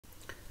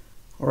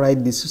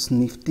Alright, this is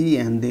Nifty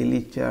and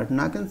daily chart.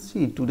 Now I can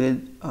see today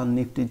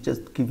Nifty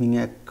just giving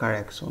a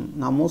correction.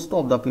 Now most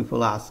of the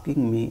people are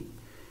asking me,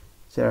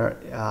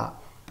 sir,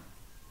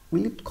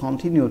 will it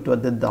continue to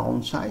the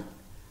downside?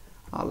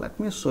 Let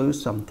me show you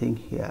something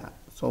here.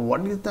 So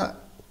what is the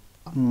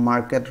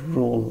market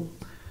rule?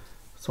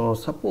 So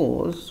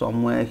suppose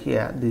somewhere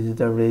here, this is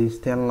the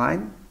resistance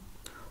line.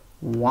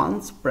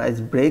 Once price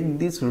break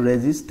this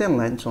resistance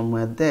line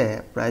somewhere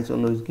there, price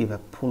always give a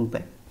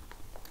pullback.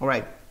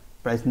 Alright.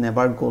 Price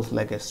never goes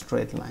like a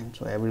straight line,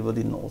 so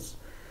everybody knows.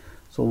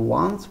 So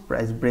once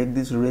price break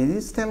this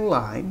resistance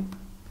line,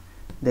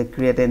 they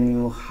create a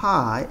new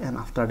high, and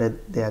after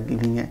that they are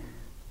giving a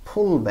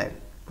pullback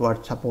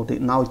towards support.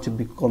 Now it's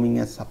becoming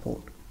a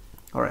support.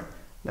 All right,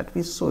 let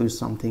me show you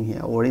something here.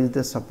 What is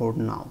the support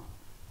now?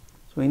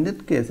 So in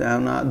that case, I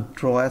am gonna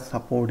draw a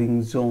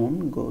supporting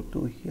zone. Go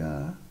to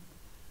here.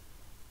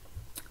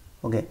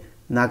 Okay,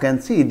 now I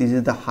can see this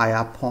is the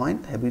higher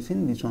point. Have you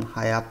seen this one?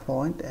 Higher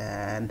point,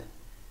 and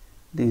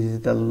this is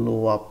the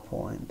lower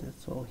point.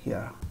 So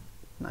here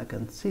I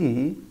can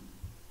see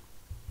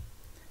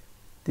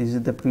this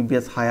is the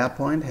previous higher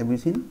point. Have you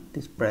seen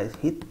this price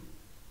hit,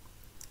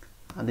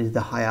 and this is the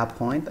higher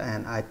point,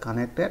 and I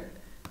connected,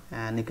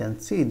 and you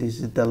can see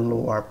this is the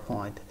lower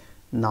point.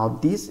 Now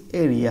this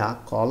area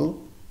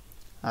called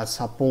a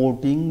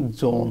supporting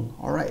zone.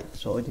 All right,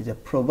 so it is a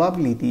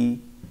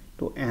probability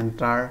to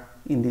enter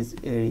in this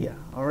area.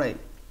 All right,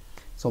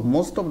 so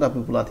most of the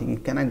people are thinking,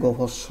 can I go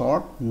for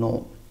short?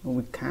 No,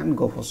 we can't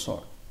go for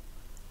short.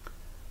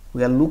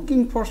 We are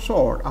looking for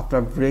short after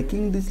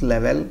breaking this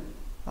level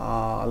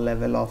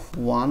of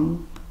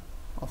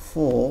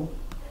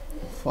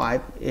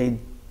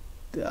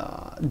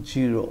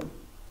 14580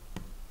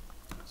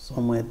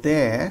 somewhere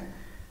there,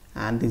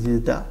 and this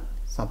is the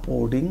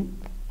supporting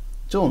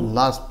zone,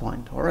 last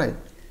point. All right,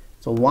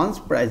 so once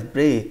price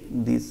break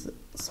this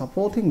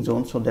supporting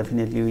zone, so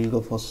definitely we will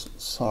go for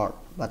short,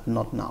 but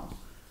not now.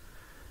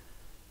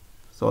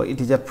 So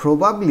it is a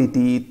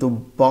probability to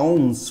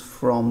bounce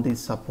from the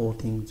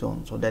supporting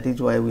zone. So that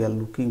is why we are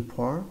looking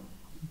for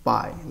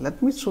buy.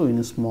 Let me show you in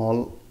a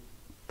small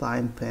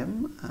time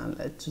frame, and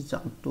let's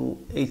jump to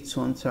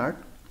H1 chart.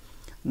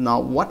 Now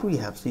what we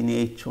have seen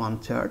in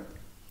H1 chart,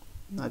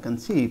 I can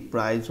see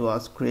price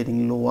was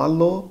creating lower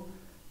low,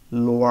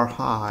 lower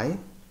high,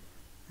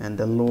 and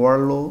the lower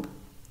low,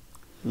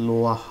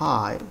 lower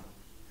high,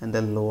 and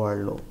the lower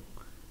low.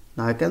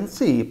 Now I can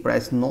see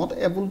price not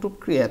able to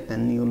create a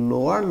new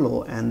lower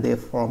low, and they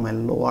form a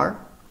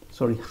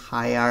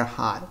higher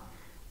high.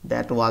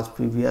 That was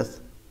previous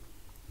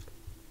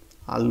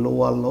a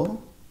lower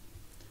low.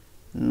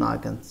 Now I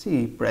can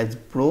see price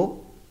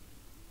broke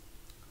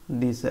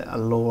this a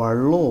lower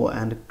low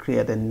and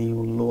create a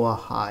new lower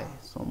high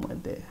somewhere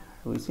there.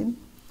 Have you seen?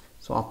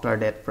 So after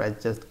that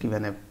price just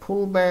given a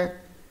pullback,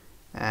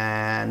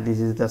 and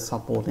this is the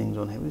supporting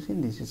zone. Have you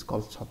seen? This is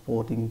called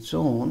supporting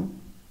zone.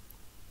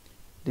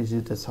 This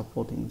is the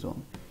supporting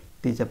zone.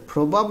 It is a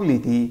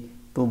probability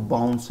to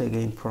bounce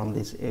again from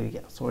this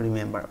area. So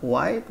remember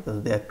why?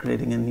 Because they are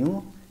creating a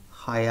new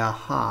higher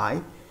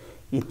high.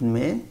 It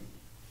may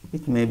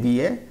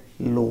be a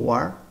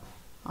lower,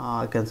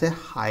 I can say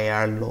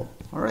higher low.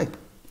 All right,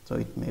 so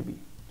it may be.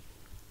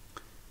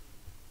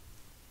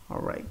 All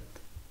right.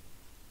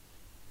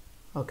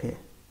 Okay.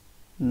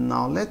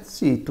 Now let's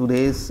see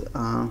today's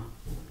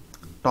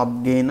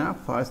top gainer.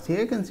 First here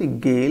you can see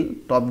GAIL,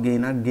 top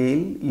gainer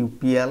GAIL,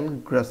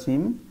 UPL,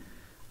 Grasim,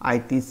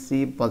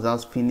 ITC,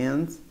 Bajaj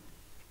Finance,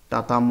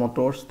 Tata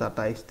Motors,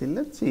 Tata Steel.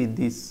 Let's see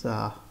these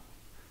 4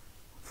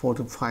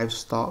 to 5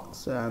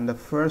 stocks, and the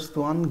first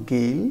one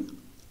GAIL.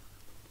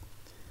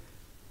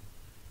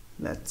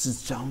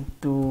 Let's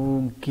jump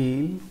to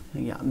GAIL.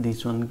 Yeah,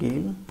 this one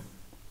GAIL.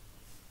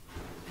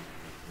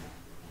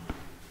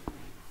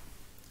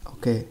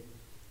 Okay,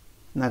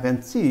 now I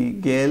can see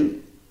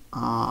GAIL.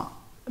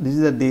 This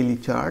is a daily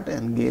chart,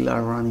 and GAIL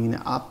are running in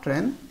an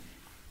uptrend.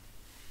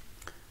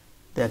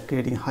 They are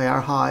creating higher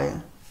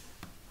high,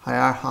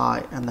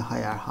 and the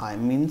higher high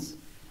means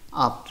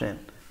uptrend.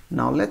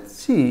 Now let's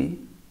see,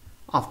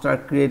 after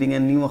creating a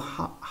new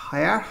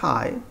higher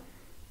high,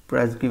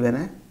 price given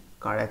a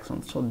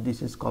correction. So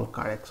this is called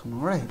correction.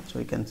 All right, so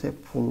you can say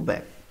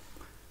pullback.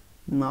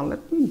 Now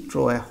let me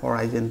draw a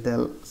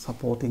horizontal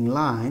supporting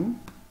line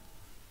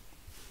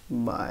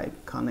by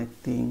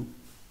connecting,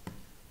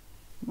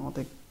 not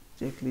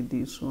exactly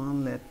this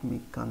one, let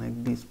me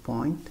connect this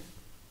point,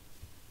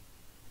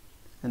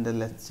 and then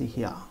let's see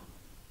here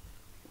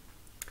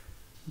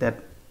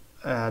that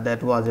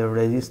that was a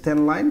resistance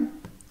line.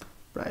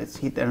 Price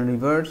hit and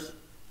reverse.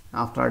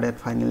 After that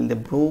finally they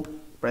broke,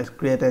 price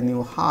create a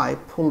new high,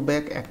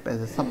 pullback, act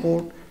as a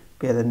support,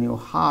 create a new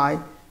high,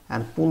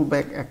 and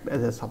pullback, act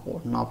as a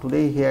support. Now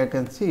today here I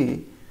can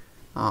see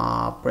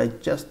price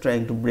just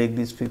trying to break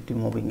this 50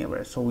 moving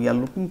average. So we are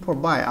looking for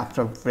buy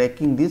after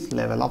breaking this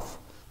level of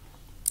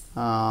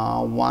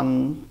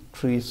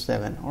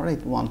 137. All right,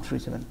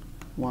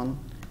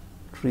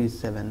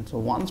 137. So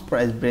once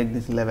price break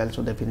this level,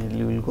 so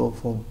definitely we will go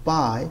for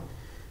buy,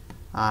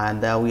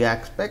 and we are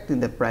expecting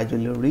the price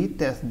will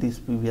retest this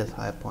previous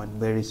high point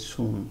very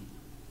soon.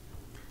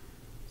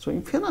 So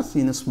if you're not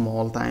seeing a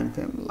small time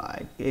frame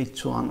like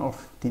H1 or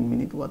 15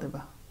 minute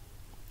whatever,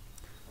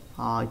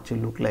 it will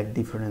look like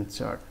different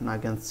chart. Now I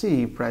can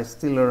see price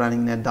still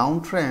running a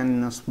downtrend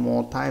in a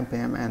small time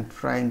frame and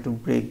trying to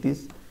break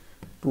this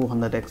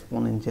 200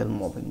 exponential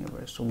moving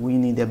average. So we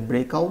need a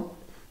breakout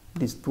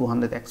this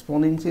 200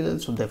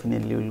 exponential, so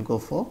definitely we'll go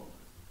for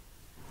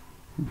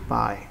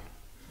buy.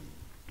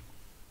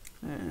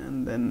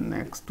 And then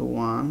next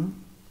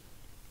one,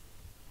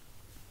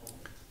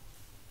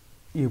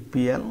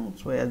 UPL.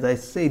 So as I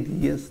said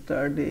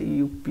yesterday,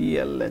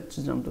 UPL, let's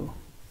jump to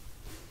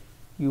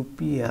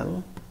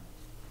UPL.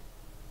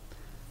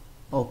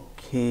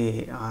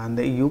 Okay, and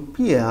the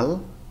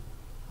UPL,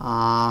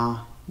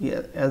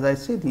 yeah, as I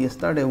said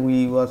yesterday,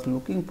 we was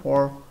looking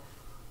for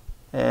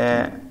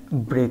a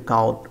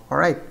breakout. All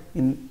right,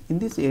 in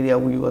this area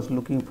we was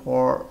looking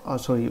for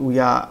we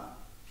are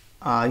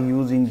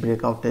using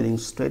breakout trading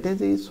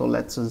strategy. So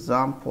let's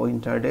jump for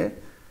intraday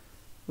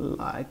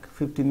like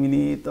 15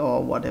 minute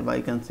or whatever,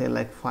 you can say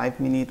like 5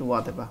 minute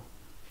whatever.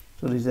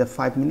 So this is a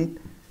 5 minute,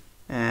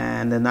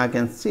 and then I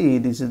can see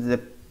this is a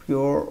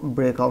pure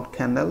breakout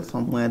candle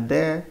somewhere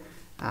there,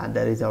 and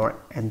that is our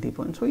entry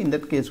point. So in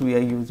that case we are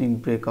using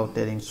breakout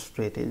trading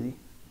strategy.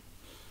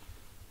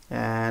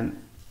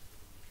 And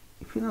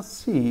if you not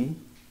see,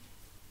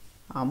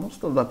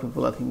 most of the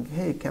people are thinking,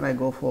 hey, can I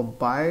go for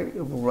buy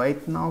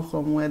right now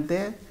somewhere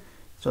there?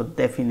 So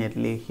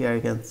definitely here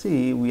you can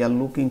see we are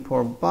looking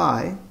for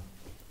buy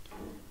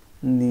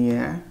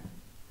near,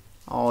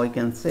 or you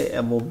can say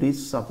above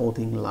this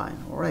supporting line.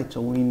 All right, so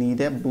we need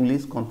a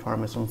bullish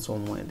confirmation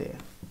somewhere there.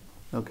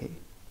 Okay,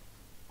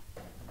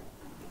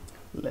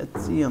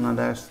 let's see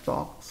another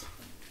stocks.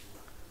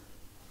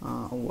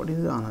 What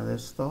is another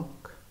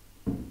stock?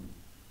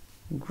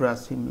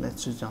 Grasim.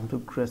 Let's jump to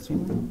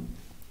Grasim.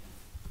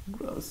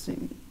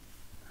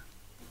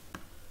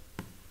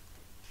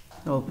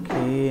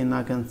 Okay, and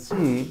I can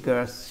see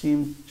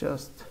Grasim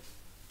just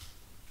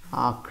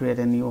create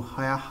a new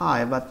higher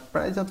high, but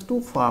price are too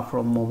far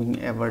from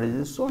moving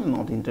averages, so I'm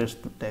not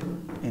interested to take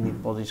any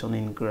position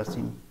in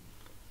Grasim.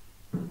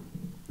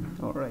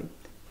 All right,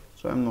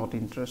 so I'm not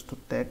interested to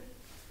take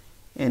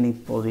any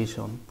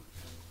position.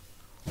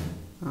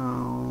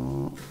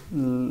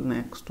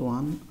 Next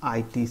one,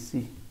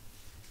 ITC.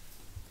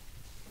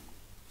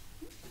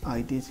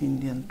 ITC,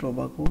 Indian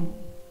Tobacco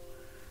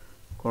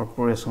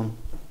Corporation.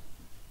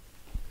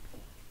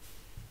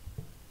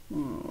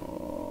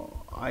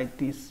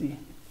 ITC.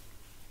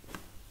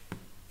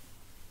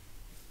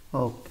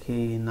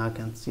 Okay, now I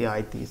can see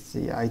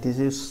ITC. ITC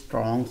is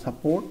strong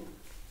support.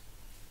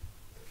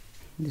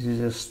 This is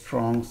a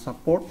strong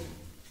support.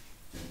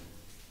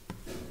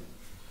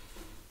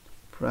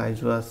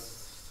 Price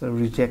was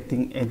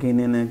rejecting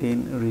again and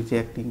again,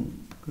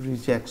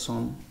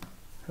 rejection.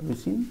 Have you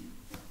seen?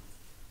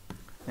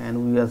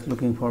 And we was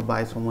looking for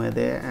buy somewhere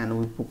there, and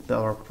we booked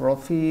our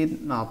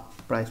profit. Now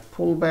price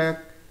pull back,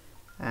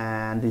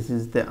 and this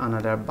is the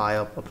another buy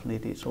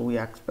opportunity. So we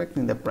are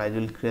expecting the price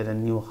will create a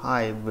new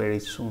high very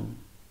soon.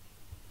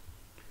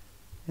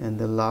 And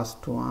the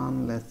last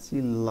one, let's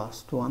see,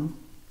 last one,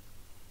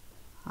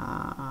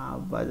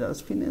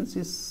 Bajaj Finance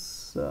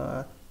is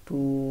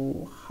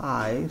too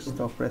high,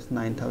 stock price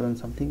 9,000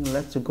 something.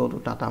 Let's go to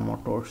Tata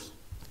Motors.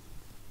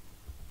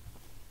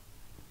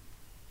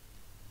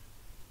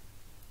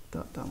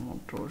 Tata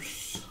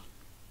Motors.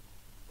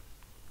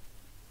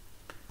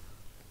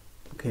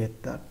 Okay,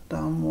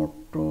 Tata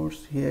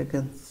Motors, here you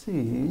can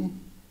see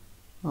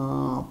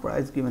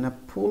price given a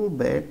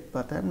pullback,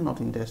 but I'm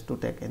not interested to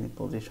take any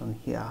position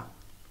here.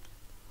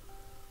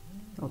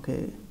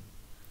 Okay,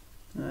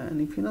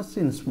 and if you not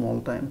seen small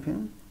time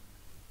frame,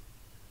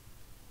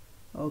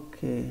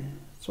 okay,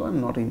 so I'm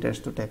not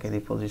interested to take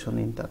any position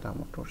in Tata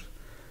Motors.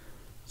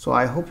 So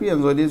I hope you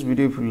enjoyed this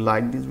video. If you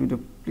like this video,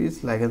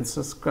 please like and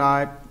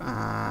subscribe,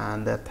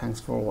 and thanks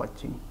for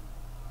watching.